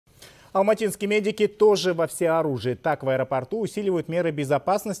Алматинские медики тоже во всеоружии. Так, в аэропорту усиливают меры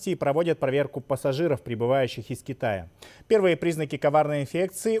безопасности и проводят проверку пассажиров, прибывающих из Китая. Первые признаки коварной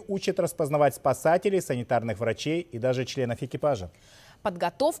инфекции учат распознавать спасателей, санитарных врачей и даже членов экипажа.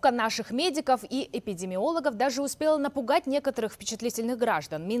 Подготовка наших медиков и эпидемиологов даже успела напугать некоторых впечатлительных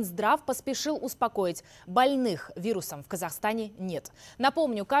граждан. Минздрав поспешил успокоить: больных вирусом в Казахстане нет.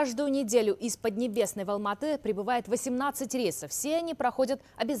 Напомню, каждую неделю из Поднебесной в Алматы прибывает 18 рейсов. Все они проходят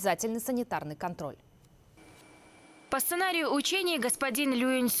обязательный санитарный контроль. По сценарию учений господин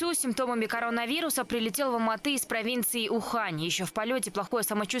Люэньсу с симптомами коронавируса прилетел в Алматы из провинции Ухань. Еще в полете плохое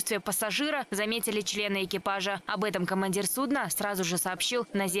самочувствие пассажира заметили члены экипажа. Об этом командир судна сразу же сообщил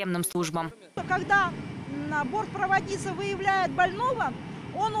наземным службам. Когда бортпроводница выявляет больного,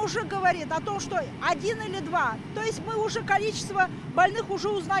 он уже говорит о том, что 1 или 2. То есть мы уже количество больных уже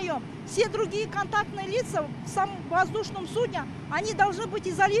узнаем. Все другие контактные лица в самом воздушном судне, они должны быть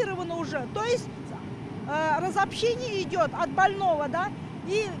изолированы уже. То есть разобщение идет от больного, да,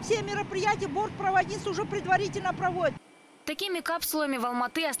 и все мероприятия бортпроводница уже предварительно проводит. Такими капсулами в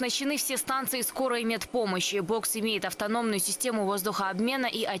Алматы оснащены все станции скорой медпомощи. Бокс имеет автономную систему воздухообмена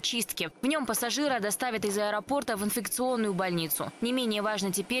и очистки. В нем пассажира доставят из аэропорта в инфекционную больницу. Не менее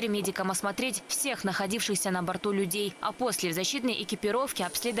важно теперь медикам осмотреть всех находившихся на борту людей, а после в защитной экипировке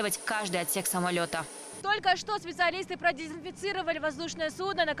обследовать каждый отсек самолета. Только что специалисты продезинфицировали воздушное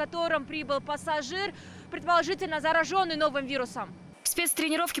судно, на котором прибыл пассажир, предположительно зараженный новым вирусом.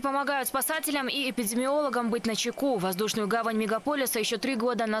 Спецтренировки помогают спасателям и эпидемиологам быть начеку. Воздушную гавань мегаполиса еще 3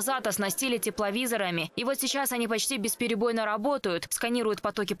 года назад оснастили тепловизорами. И вот сейчас они почти бесперебойно работают, сканируют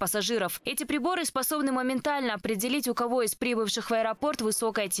потоки пассажиров. Эти приборы способны моментально определить, у кого из прибывших в аэропорт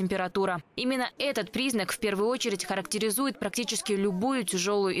высокая температура. Именно этот признак в первую очередь характеризует практически любую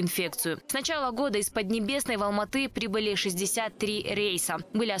тяжелую инфекцию. С начала года из Поднебесной в Алматы прибыли 63 рейса.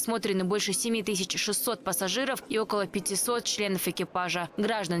 Были осмотрены больше 7600 пассажиров и около 500 членов экипажа.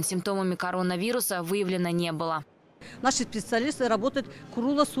 Граждан с симптомами коронавируса выявлено не было. Наши специалисты работают в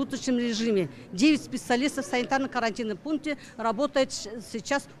круглосуточном режиме. 9 специалистов в санитарно-карантинном пункте работают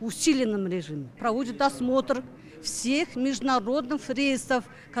сейчас в усиленном режиме. Проводят осмотр всех международных рейсов,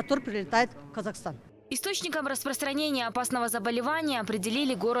 которые прилетают в Казахстан. Источником распространения опасного заболевания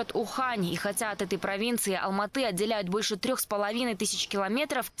определили город Ухань. И хотя от этой провинции Алматы отделяют больше 3500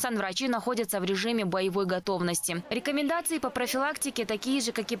 километров, санврачи находятся в режиме боевой готовности. Рекомендации по профилактике такие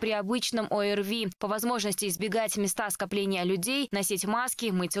же, как и при обычном ОРВИ. По возможности избегать места скопления людей, носить маски,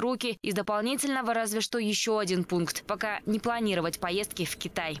 мыть руки. Из дополнительного разве что еще один пункт – пока не планировать поездки в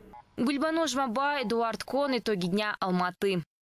Китай. Гульбану Жмаба, Эдуард Кон. Итоги дня, Алматы.